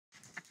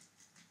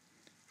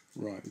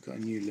Right, we've got a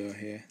new lure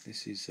here.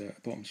 This is a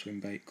bottom swim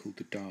bait called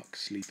the Dark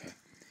Sleeper.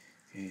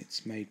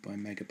 It's made by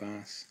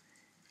Megabass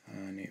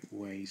and it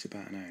weighs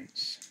about an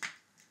ounce.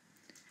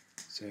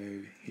 So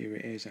here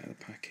it is out of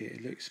the packet.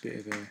 It looks a bit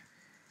of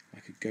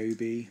like a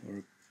goby or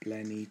a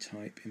blenny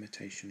type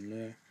imitation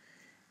lure.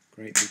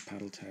 Great big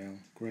paddle tail,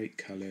 great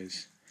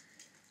colours.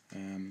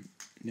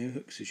 No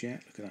hooks as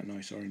yet. Look at that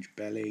nice orange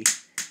belly.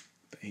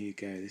 But here you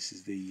go. This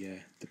is the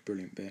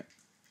brilliant bit.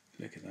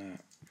 Look at that.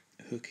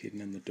 Hook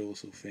hidden in the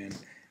dorsal fin.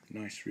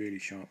 Nice, really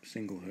sharp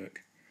single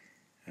hook.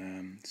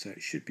 So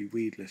it should be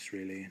weedless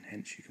really, and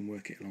hence you can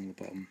work it along the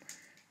bottom,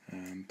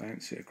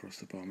 bounce it across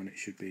the bottom, and it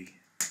should be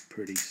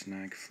pretty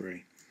snag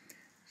free.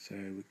 So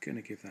we're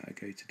going to give that a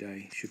go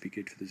today. It should be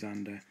good for the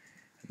zander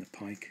and the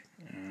pike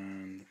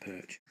and the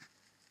perch.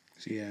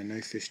 So yeah,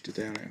 no fish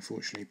today on it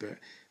unfortunately, but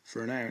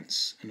for an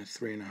ounce and a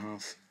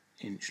 3.5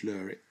 inch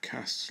lure it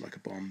casts like a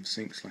bomb,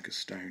 sinks like a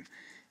stone.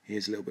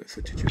 Here's a little bit of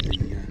footage of the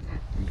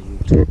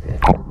underwater.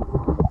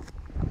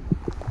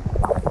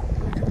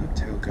 Look at that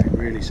tail going.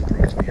 Really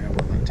surprised me how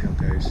well that tail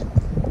goes.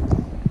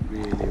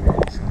 Really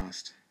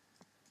fast.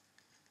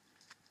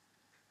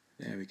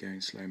 There we go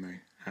in slow-mo.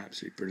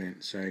 Absolutely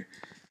brilliant. So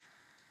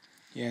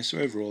yeah, so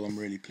overall I'm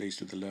really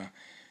pleased with the lure.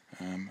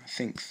 I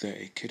think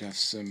that it could have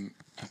some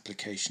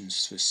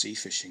applications for sea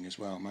fishing as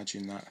well.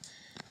 Imagine that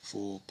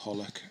for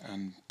pollock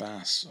and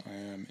bass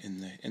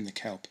in the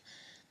kelp.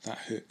 That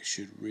hook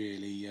should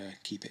really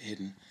keep it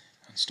hidden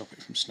and stop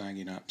it from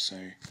snagging up. So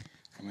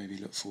I'll maybe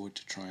look forward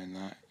to trying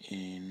that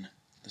in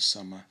the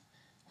summer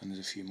when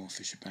there's a few more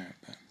fish about.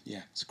 But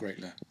yeah, it's a great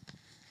lure.